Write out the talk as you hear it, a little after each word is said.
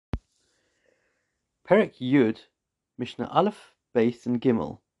Perek Yud, Mishnah Aleph, Beis, and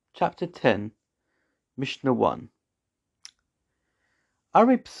Gimel, Chapter 10, Mishnah 1.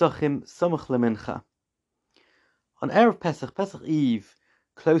 Arei Pesachim Samach LeMincha. On Erev Pesach, Pesach Eve,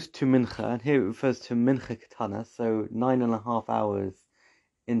 close to Mincha, and here it refers to Mincha Ketana, so 9.5 hours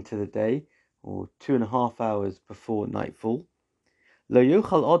into the day, or 2.5 hours before nightfall. Lo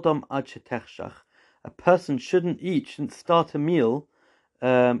yochal Adam ad shetechshach. A person shouldn't start a meal,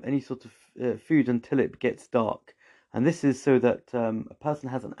 any sort of food until it gets dark. And this is so that a person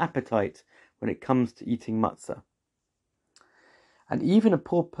has an appetite when it comes to eating matzah. And even a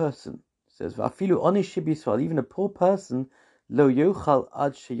poor person, says, V'afilu oni shib Yisrael, even a poor person, lo yochal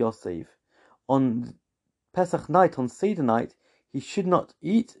ad sheyosev. On Pesach night, on Seder night, he should not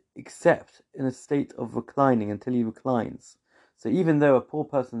eat except in a state of reclining until he reclines. So even though a poor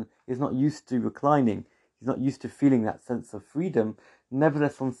person is not used to reclining, he's not used to feeling that sense of freedom,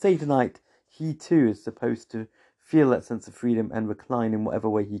 nevertheless on Seder night, he too is supposed to feel that sense of freedom and recline in whatever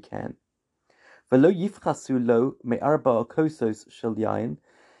way he can. V'lo yifchasu lo me'arba kosos shel yain,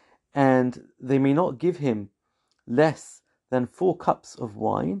 and they may not give him less than 4 cups of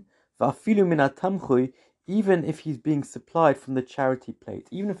wine. V'afilu min atamchui, even if he's being supplied from the charity plate,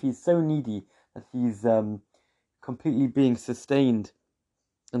 even if he's so needy that he's completely being sustained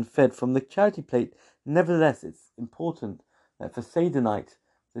and fed from the charity plate, nevertheless it's important that for Seder night,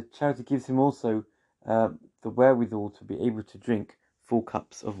 the charity gives him also the wherewithal to be able to drink 4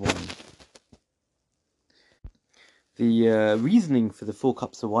 cups of wine. The reasoning for the 4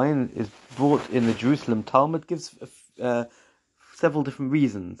 cups of wine is brought in the Jerusalem Talmud, gives several different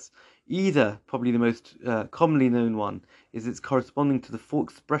reasons. Either, probably the most commonly known one, is it's corresponding to the 4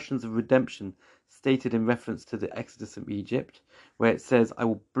 expressions of redemption stated in reference to the Exodus from Egypt, where it says, I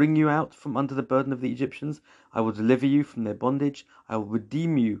will bring you out from under the burden of the Egyptians, I will deliver you from their bondage, I will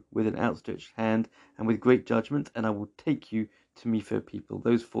redeem you with an outstretched hand and with great judgment, and I will take you to me for a people.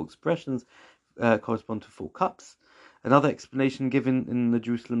 Those 4 expressions correspond to 4 cups. Another explanation given in the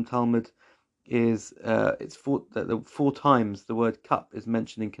Jerusalem Talmud is it's 4 times the word cup is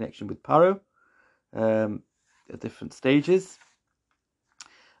mentioned in connection with Paro at different stages.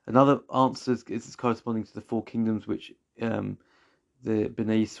 Another answer is corresponding to the 4 kingdoms which the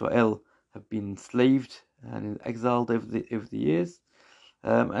Bnei Israel have been enslaved and exiled over the years.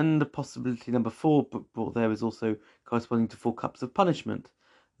 And the possibility number 4 brought there is also corresponding to 4 cups of punishment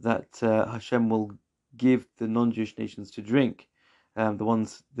that Hashem will give the non-Jewish nations to drink,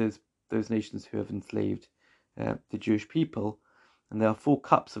 those nations who have enslaved the Jewish people, and there are 4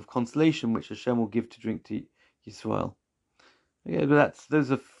 cups of consolation which Hashem will give to drink to Yisrael. Yeah, but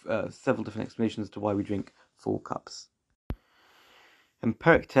those are several different explanations as to why we drink 4 cups. And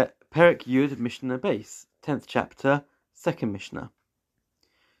Perek Yud Mishnah Beis, 10th chapter, 2nd Mishnah.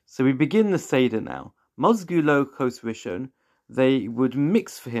 So we begin the Seder now. Mozgu lo kos rishon. They would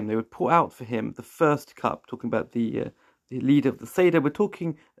mix for him, they would pour out for him the first cup, talking about the leader of the Seder. We're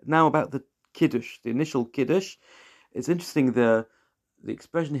talking now about the Kiddush, the initial Kiddush. It's interesting, the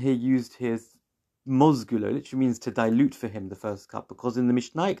expression here used here is mozgulo, literally means to dilute for him the first cup, because in the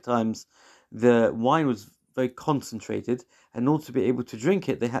Mishnaic times, the wine was very concentrated, and in order to be able to drink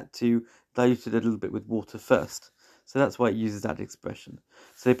it, they had to dilute it a little bit with water first. So that's why it uses that expression.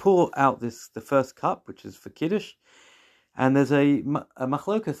 So they pour out the first cup, which is for Kiddush, and there's a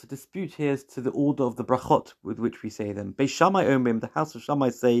machlokas, a dispute here as to the order of the brachot with which we say them. Beis Shammai omrim, the house of Shammai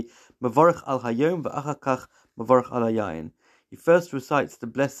say, Mavarech al hayom v'achar kach mavarech al hayayin. He first recites the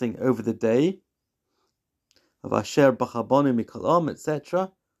blessing over the day of Asher b'chabonu mikol om,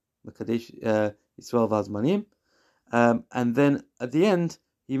 etc. Mekadesh Yisrael v'azmanim. And then at the end,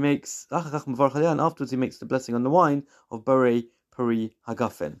 he makes achar kach mavarech al hayayin. Afterwards, he makes the blessing on the wine of Borei Peri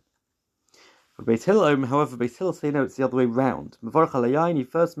Hagafen. For Beis Hillel, however, Beis Hillel say no, it's the other way round. Mavarech al hayayin, he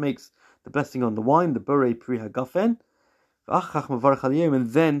first makes the blessing on the wine, the Borei Peri Hagafen,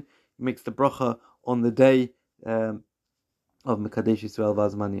 and then he makes the bracha on the day of Mekadesh Yisrael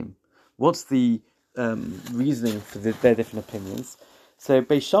v'azmanim. What's the reasoning for their different opinions? So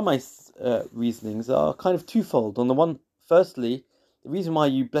Beis Shammai's reasonings are kind of twofold. On the one, firstly, the reason why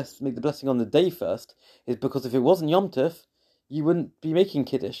you make the blessing on the day first is because if it wasn't Yom Tov, you wouldn't be making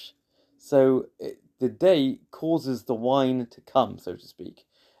Kiddush. So the day causes the wine to come, so to speak,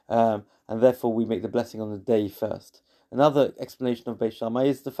 and therefore we make the blessing on the day first. Another explanation of Beis Shammai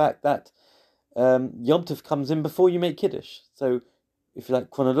is the fact that Yom Tov comes in before you make Kiddush. So, if you like,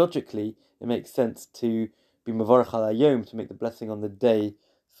 chronologically, it makes sense to be Mavarech al Hayom, to make the blessing on the day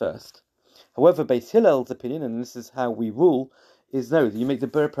first. However, Beis Hillel's opinion, and this is how we rule, is no, you make the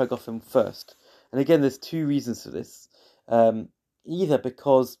Borei Peri Hagafen first. And again, there's 2 reasons for this. Either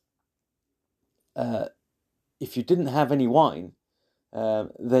because if you didn't have any wine,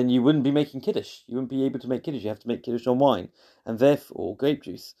 then you wouldn't be making Kiddush. You wouldn't be able to make Kiddush. You have to make Kiddush on wine, and therefore, or grape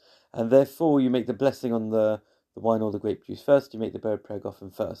juice. And therefore, you make the blessing on the wine or the grape juice first. You make the Ber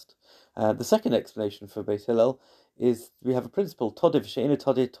Pregofen first. The second explanation for Beis Hillel is we have a principle, Todiv she'ena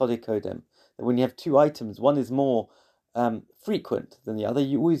Todeh Kodem, that when you have two items, one is more frequent than the other,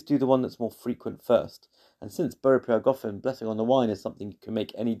 you always do the one that's more frequent first. And since Ber Pregofen, blessing on the wine, is something you can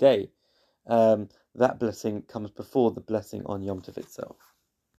make any day, that blessing comes before the blessing on Yom Tov itself.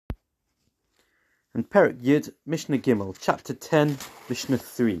 And Perek Yud, Mishnah Gimel, chapter 10, Mishnah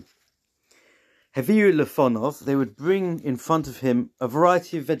 3. Heviu lefonov, they would bring in front of him a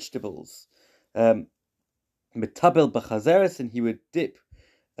variety of vegetables. Metabel b'chazeres, and he would dip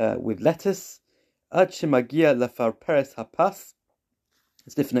with lettuce. Ad shemagia lafar peres hapas.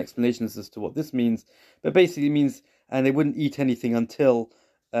 There's different explanations as to what this means, but basically it means, and they wouldn't eat anything until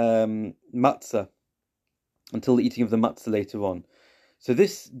matzah, until the eating of the matzah later on. So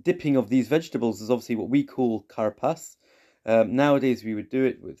this dipping of these vegetables is obviously what we call karpas. Nowadays we would do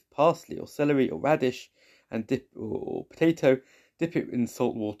it with parsley or celery or radish and or potato, dip it in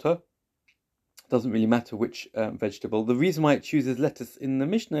salt water. Doesn't really matter which vegetable. The reason why it chooses lettuce in the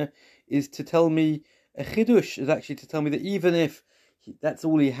Mishnah is to tell me, a chidush is actually to tell me that even if that's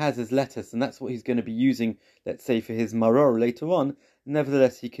all he has is lettuce, and that's what he's going to be using, let's say, for his maror later on,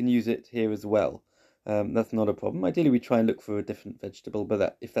 nevertheless he can use it here as well. That's not a problem. Ideally we try and look for a different vegetable,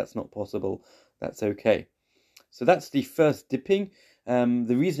 but if that's not possible, that's okay. So that's the first dipping.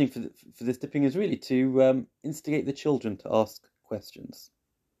 The reasoning for this dipping is really to instigate the children to ask questions.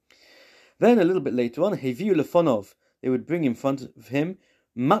 Then a little bit later on, Heviu lefonov, they would bring in front of him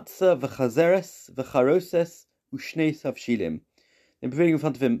matzah v'chazeres v'charoses u'shnei savshilim. They would bring in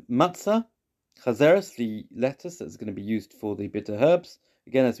front of him matzah, chazeres, the lettuce that's going to be used for the bitter herbs.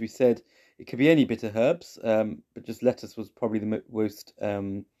 Again, as we said, it could be any bitter herbs, but just lettuce was probably the most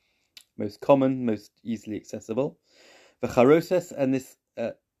common, most easily accessible. V'charoses, and this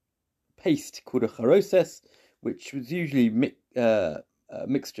paste called a charoses, which was usually a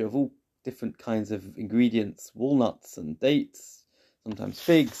mixture of all different kinds of ingredients, walnuts and dates, sometimes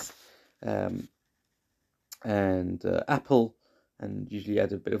figs, and apple, and usually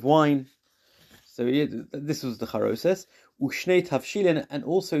add a bit of wine. So yeah, this was the charoses. Ushnei tavshilin, and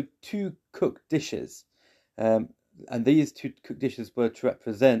also 2 cooked dishes. And these 2 cooked dishes were to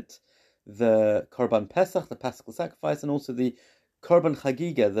represent the Korban Pesach, the Paschal sacrifice, and also the Korban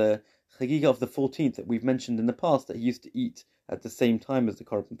Chagiga, the Chagiga of the 14th that we've mentioned in the past, that he used to eat at the same time as the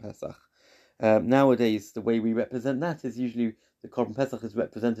Korban Pesach. Nowadays, the way we represent that is usually the Korban Pesach is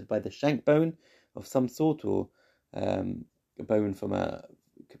represented by the shank bone of some sort, or a bone from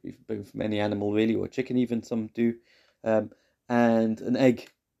could be a bone from any animal really, or chicken even, some do, and an egg,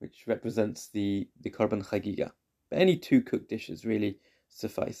 which represents the Korban Chagiga. But any 2 cooked dishes really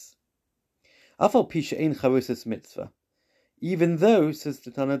suffice. Afal pisha ein charoses mitzvah. Even though, says the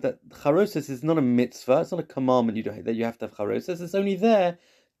Tana, that charoses is not a mitzvah, it's not a commandment that you have to have charoses, it's only there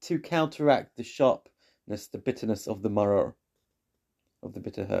to counteract the sharpness, the bitterness of the maror, of the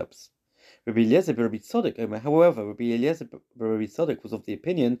bitter herbs. Rabbi Eliezer Rabbi Tzadok, however, Rabbi Eliezer Rabbi Tzadok was of the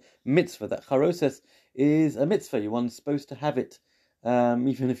opinion, mitzvah, that charoses is a mitzvah, one's supposed to have it,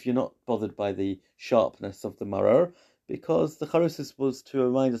 even if you're not bothered by the sharpness of the maror, because the charoses was to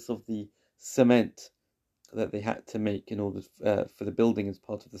remind us of the cement that they had to make in order for the building as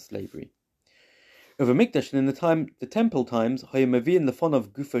part of the slavery. Over Mikdash, and in the temple times, in the fon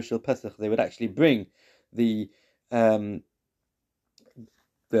of Gufo Shel Pesach, they would actually bring the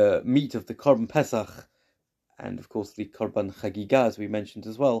meat of the Korban Pesach, and of course the Korban Chagiga, as we mentioned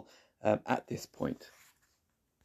as well, at this point.